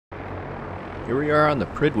Here we are on the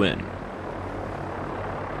Pridwin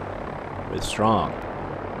with Strong.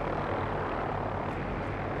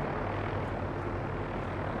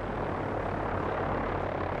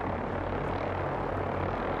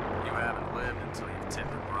 You haven't lived until you've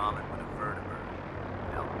tipped a Brahmin with a vertibird.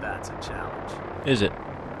 Now that's a challenge. Is it?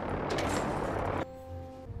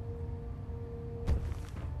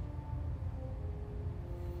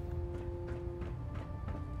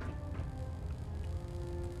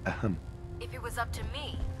 If it was up to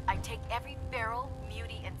me, I'd take every feral,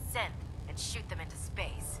 mutie, and synth and shoot them into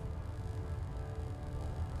space.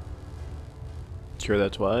 Sure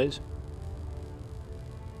that's wise?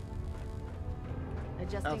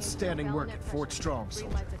 Outstanding work at Fort Strong,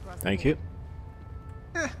 soldier. Thank you.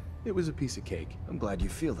 It was a piece of cake. I'm glad you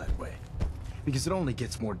feel that way. Because it only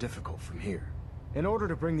gets more difficult from here. In order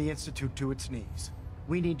to bring the Institute to its knees,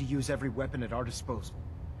 we need to use every weapon at our disposal.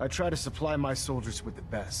 I try to supply my soldiers with the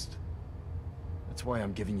best. That's why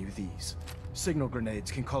I'm giving you these. Signal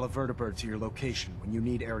grenades can call a vertibird to your location when you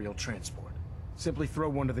need aerial transport. Simply throw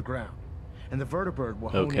one to the ground, and the vertibird will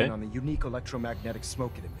hone in on the unique electromagnetic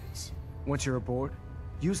smoke it emits. Once you're aboard,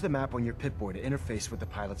 use the map on your Pip-Boy to interface with the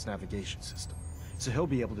pilot's navigation system, so he'll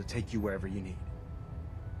be able to take you wherever you need.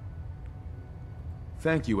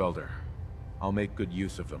 Thank you, Elder. I'll make good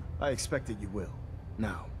use of them. I expect that you will.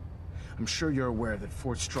 Now, I'm sure you're aware that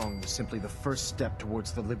Fort Strong was simply the first step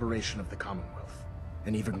towards the liberation of the Commonwealth.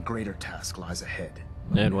 An even greater task lies ahead.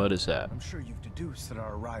 And what is that? I'm sure you've deduced that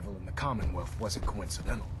our arrival in the Commonwealth wasn't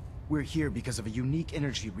coincidental. We're here because of a unique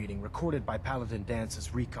energy reading recorded by Paladin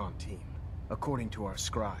Dance's recon team. According to our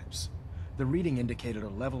scribes, the reading indicated a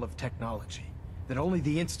level of technology that only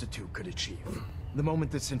the Institute could achieve. The moment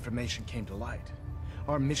this information came to light,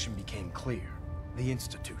 our mission became clear. The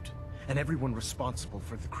Institute, and everyone responsible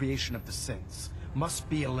for the creation of the synths, must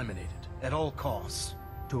be eliminated at all costs.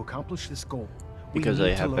 To accomplish this goal, because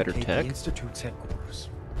they have better locate tech? the Institute's headquarters.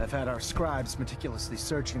 I've had our scribes meticulously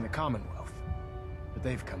searching the Commonwealth, but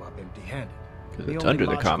they've come up empty-handed. Because The it's only under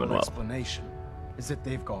the logical Commonwealth. explanation is that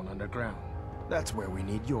they've gone underground. That's where we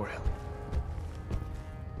need your help.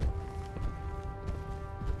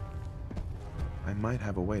 I might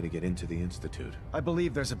have a way to get into the Institute. I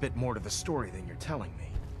believe there's a bit more to the story than you're telling me.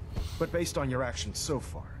 But based on your actions so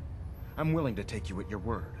far, I'm willing to take you at your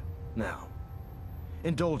word. Now,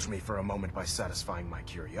 indulge me for a moment by satisfying my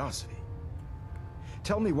curiosity.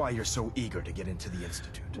 Tell me why you're so eager to get into the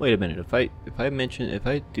Institute. Wait a minute. If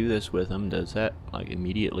I do this with him, does that like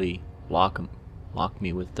immediately lock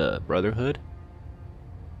me with the Brotherhood?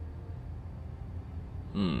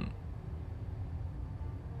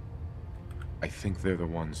 I think they're the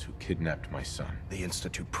ones who kidnapped my son. The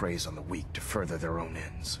Institute preys on the weak to further their own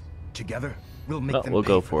ends. Together, we'll make Well, them we'll pay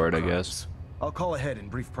go for for it, their I crimes. guess. I'll call ahead and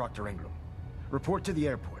brief Proctor Ingram. Report to the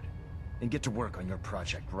airport, and get to work on your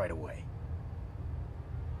project right away.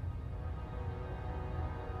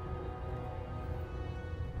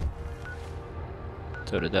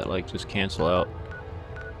 So did that like just cancel out?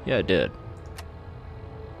 Yeah, it did.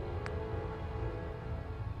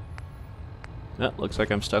 Oh, looks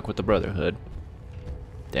like I'm stuck with the Brotherhood.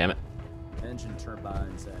 Damn it. Engine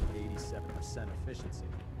turbines at 87% efficiency.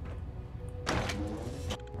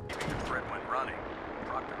 Your thread went running.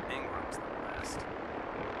 Proctor Ingram's the best.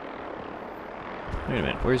 Wait a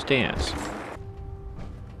minute, where's Dance?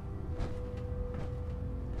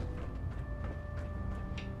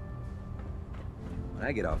 When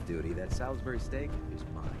I get off duty, that Salisbury steak is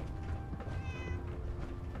mine.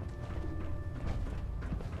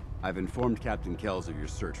 I've informed Captain Kells of your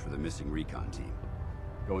search for the missing recon team.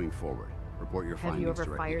 Going forward, report your Have findings you ever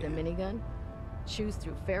directly fired to a him. minigun? Chews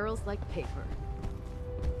through ferrules like paper.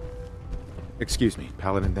 Excuse me,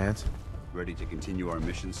 Paladin Dance? Ready to continue our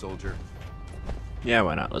mission, soldier? Yeah,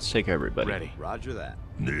 why not? Let's take everybody. Ready. Roger that.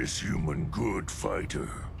 This human good fighter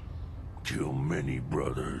kill many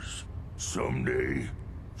brothers. Someday,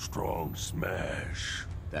 strong smash.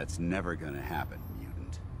 That's never gonna happen,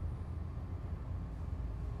 mutant.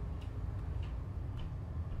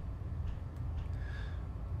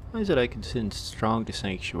 Why is it I can send Strong to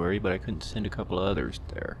Sanctuary, but I couldn't send a couple of others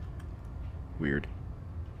there? Weird.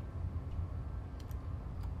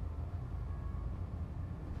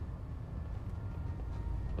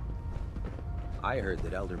 I heard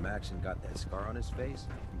that Elder Maxon got that scar on his face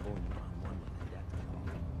from going one-on-one with the death call.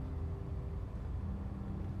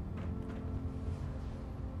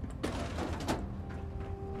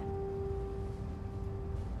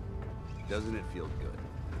 Doesn't it feel good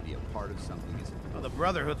to be a part of something as Well, the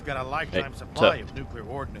Brotherhood's got a lifetime Hey, supply so- of nuclear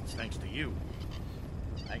ordnance thanks to you.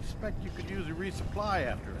 I expect you could use a resupply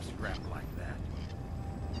after a scrap like that.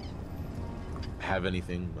 Have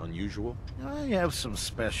anything unusual? I have some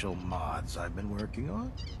special mods I've been working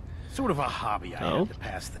on. Sort of a hobby I have to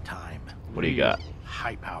pass the time. What do you got?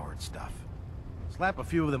 High-powered stuff. Slap a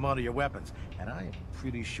few of them onto your weapons, and I am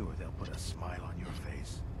pretty sure they'll put a smile on your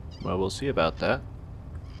face. Well, we'll see about that.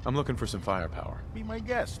 I'm looking for some firepower. Be my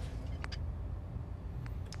guest.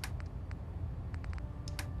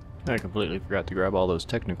 I completely forgot to grab all those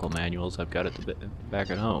technical manuals I've got at the back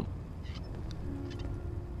at home.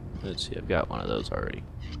 Let's see, I've got one of those already.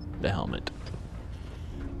 The helmet.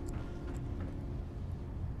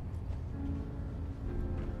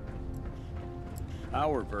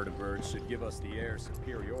 Our vertibirds should give us the air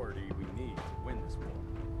superiority we need to win this war.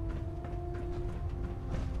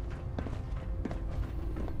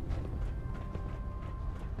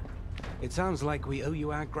 It sounds like we owe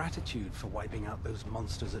you our gratitude for wiping out those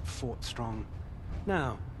monsters at Fort Strong.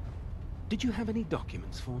 Now, did you have any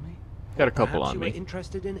documents for me? Got a couple Perhaps on you me. were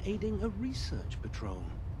interested in aiding a research patrol.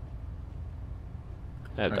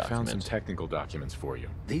 I have I found some documents. technical documents for you.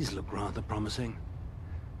 These look rather promising.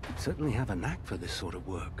 You certainly have a knack for this sort of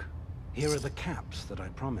work. Here are the caps that I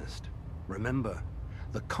promised. Remember,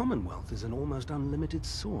 the Commonwealth is an almost unlimited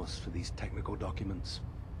source for these technical documents.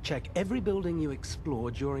 Check every building you explore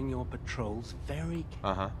during your patrols very carefully.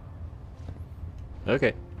 Uh-huh.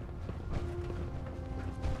 Okay.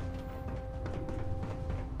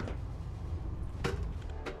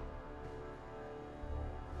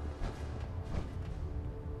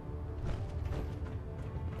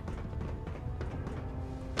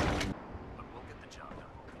 But we'll get the job done.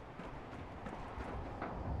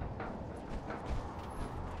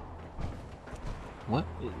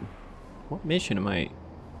 What mission am I?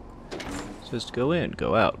 It says to go in,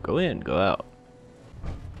 go out, go in, go out.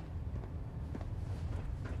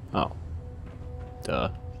 Oh. Duh.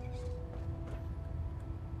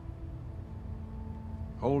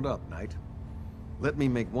 Hold up, Knight. Let me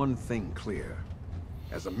make one thing clear.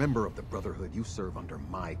 As a member of the Brotherhood, you serve under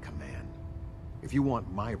my command. If you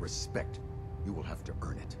want my respect, you will have to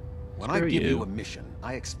earn it. When I give you a mission,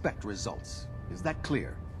 I expect results. Is that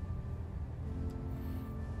clear?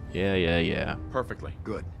 Yeah. Perfectly.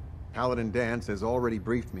 Good. Paladin Dance has already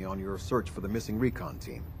briefed me on your search for the missing recon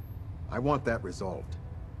team. I want that resolved.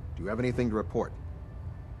 Do you have anything to report?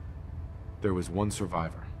 There was one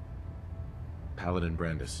survivor. Paladin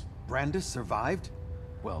Brandis. Brandis survived?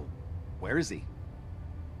 Well, where is he?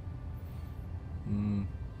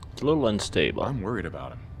 It's a little unstable. I'm worried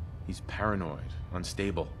about him. He's paranoid,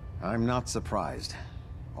 unstable. I'm not surprised.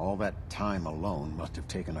 All that time alone must have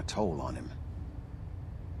taken a toll on him.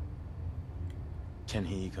 Can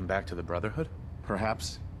he come back to the Brotherhood?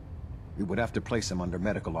 Perhaps. We would have to place him under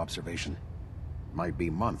medical observation. Might be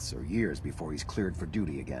months or years before he's cleared for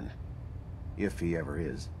duty again. If he ever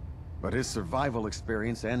is. But his survival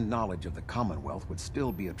experience and knowledge of the Commonwealth would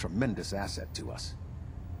still be a tremendous asset to us.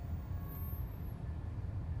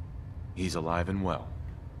 He's alive and well,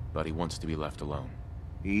 but he wants to be left alone.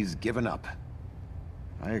 He's given up.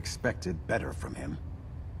 I expected better from him.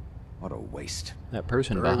 What a waste. That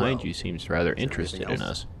person Very behind well. you seems rather Is there interested anything in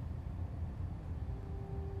else? us.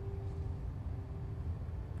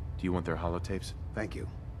 Do you want their holotapes? Thank you.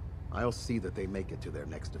 I'll see that they make it to their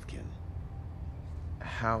next of kin.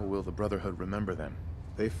 How will the Brotherhood remember them?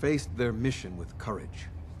 They faced their mission with courage.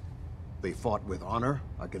 They fought with honor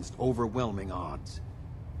against overwhelming odds.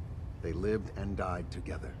 They lived and died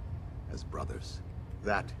together as brothers.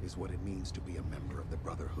 That is what it means to be a member of the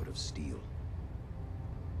Brotherhood of Steel.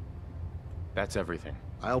 That's everything.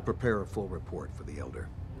 I'll prepare a full report for the Elder.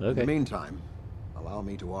 Okay. In the meantime, allow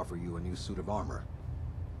me to offer you a new suit of armor.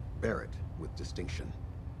 Bear it with distinction.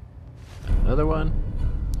 Another one?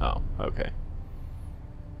 Oh, okay.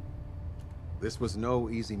 This was no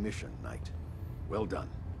easy mission, Knight. Well done.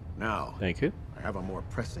 Now, Thank you. I have a more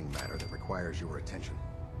pressing matter that requires your attention.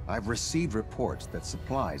 I've received reports that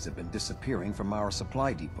supplies have been disappearing from our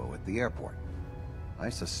supply depot at the airport. I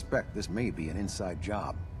suspect this may be an inside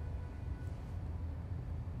job.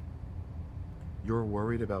 You're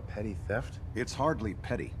worried about petty theft? It's hardly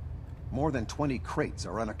petty. More than 20 crates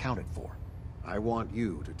are unaccounted for. I want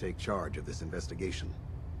you to take charge of this investigation.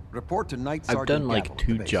 Report to Knight Sergeant I've done like Gavel at the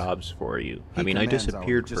 2 base. jobs for you. I He mean, I commands our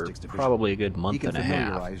disappeared for logistics division. probably a good He month can and a half.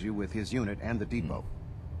 familiarize you with his unit and the depot.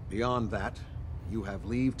 Beyond that, you have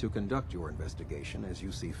leave to conduct your investigation as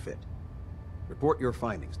you see fit. Report your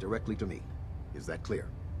findings directly to me. Is that clear?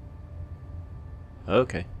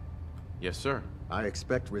 Okay. Yes, sir. I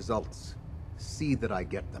expect results. See that I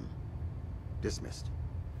get them. Dismissed.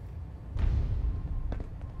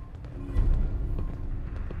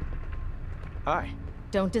 Hi.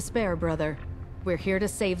 Don't despair, brother. We're here to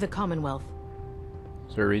save the Commonwealth.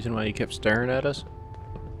 Is there a reason why you kept staring at us?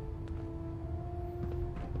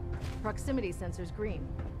 Proximity sensor's green.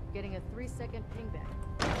 Getting a 3-second ping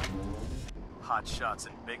back. Hot shots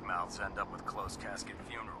and big mouths end up with closed casket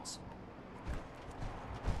funerals.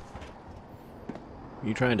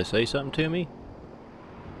 You trying to say something to me?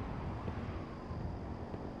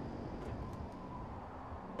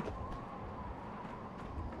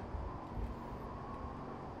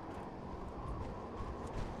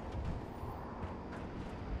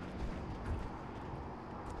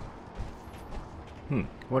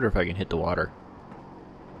 Wonder if I can hit the water.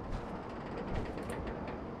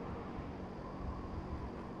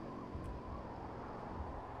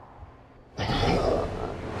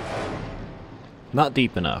 Not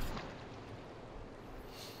deep enough.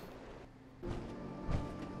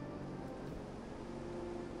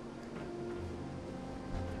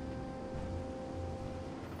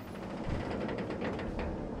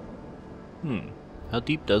 How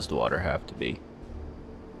deep does the water have to be?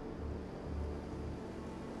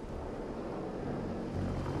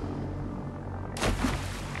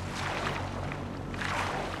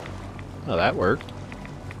 Oh, that worked.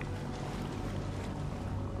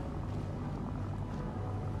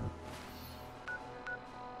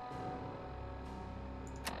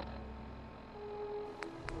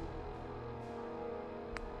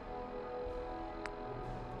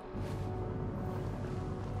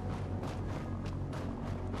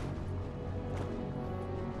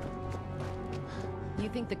 You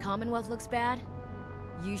think the Commonwealth looks bad?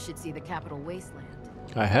 You should see the Capital Wasteland.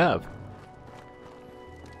 I have.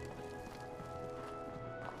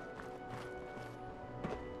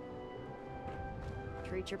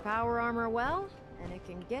 Treat your power armor well, and it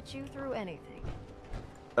can get you through anything.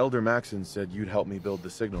 Elder Maxon said you'd help me build the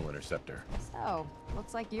signal interceptor. So,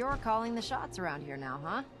 looks like you're calling the shots around here now,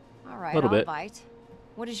 huh? Alright, Little I'll bit. bite.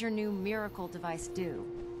 What does your new miracle device do?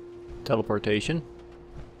 Teleportation.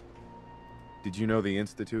 Did you know the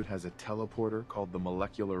Institute has a teleporter called the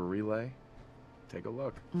Molecular Relay? Take a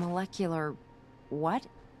look. Molecular... what?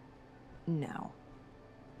 No.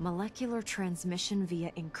 Molecular transmission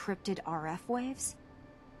via encrypted RF waves?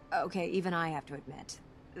 Okay, even I have to admit,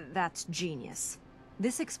 that's genius.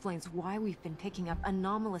 This explains why we've been picking up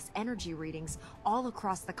anomalous energy readings all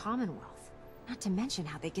across the Commonwealth. Not to mention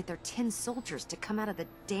how they get their tin soldiers to come out of the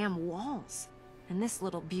damn walls. And this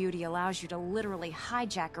little beauty allows you to literally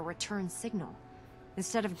hijack a return signal.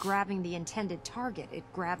 Instead of grabbing the intended target, it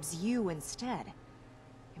grabs you instead.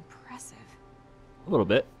 Impressive. A little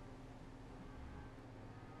bit.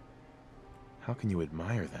 How can you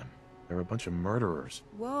admire them? They're a bunch of murderers.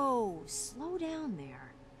 Whoa, slow down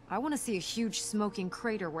there. I want to see a huge smoking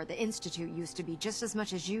crater where the Institute used to be just as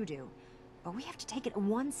much as you do. But we have to take it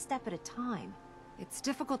one step at a time. It's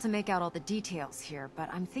difficult to make out all the details here, but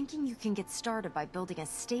I'm thinking you can get started by building a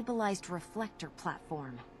stabilized reflector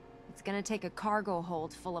platform. It's gonna take a cargo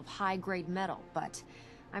hold full of high-grade metal, but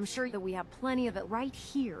I'm sure that we have plenty of it right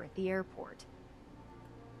here at the airport.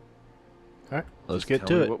 Alright, let's Just get tell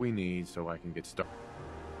to me it. what we need so I can get started.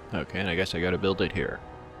 Okay, and I guess I gotta build it here.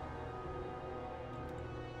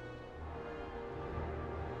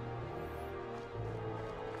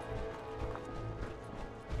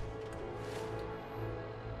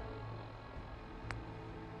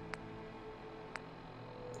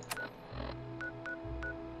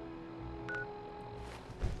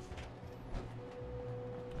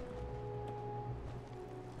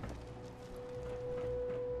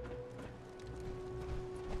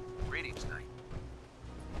 Greetings, Knight.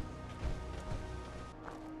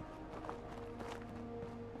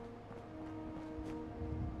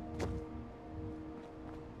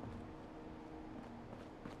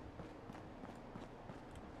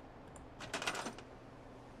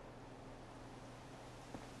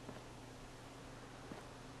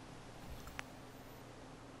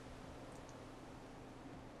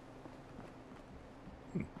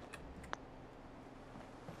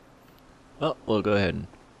 Well, we'll go ahead and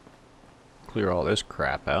clear all this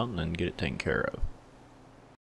crap out and then get it taken care of.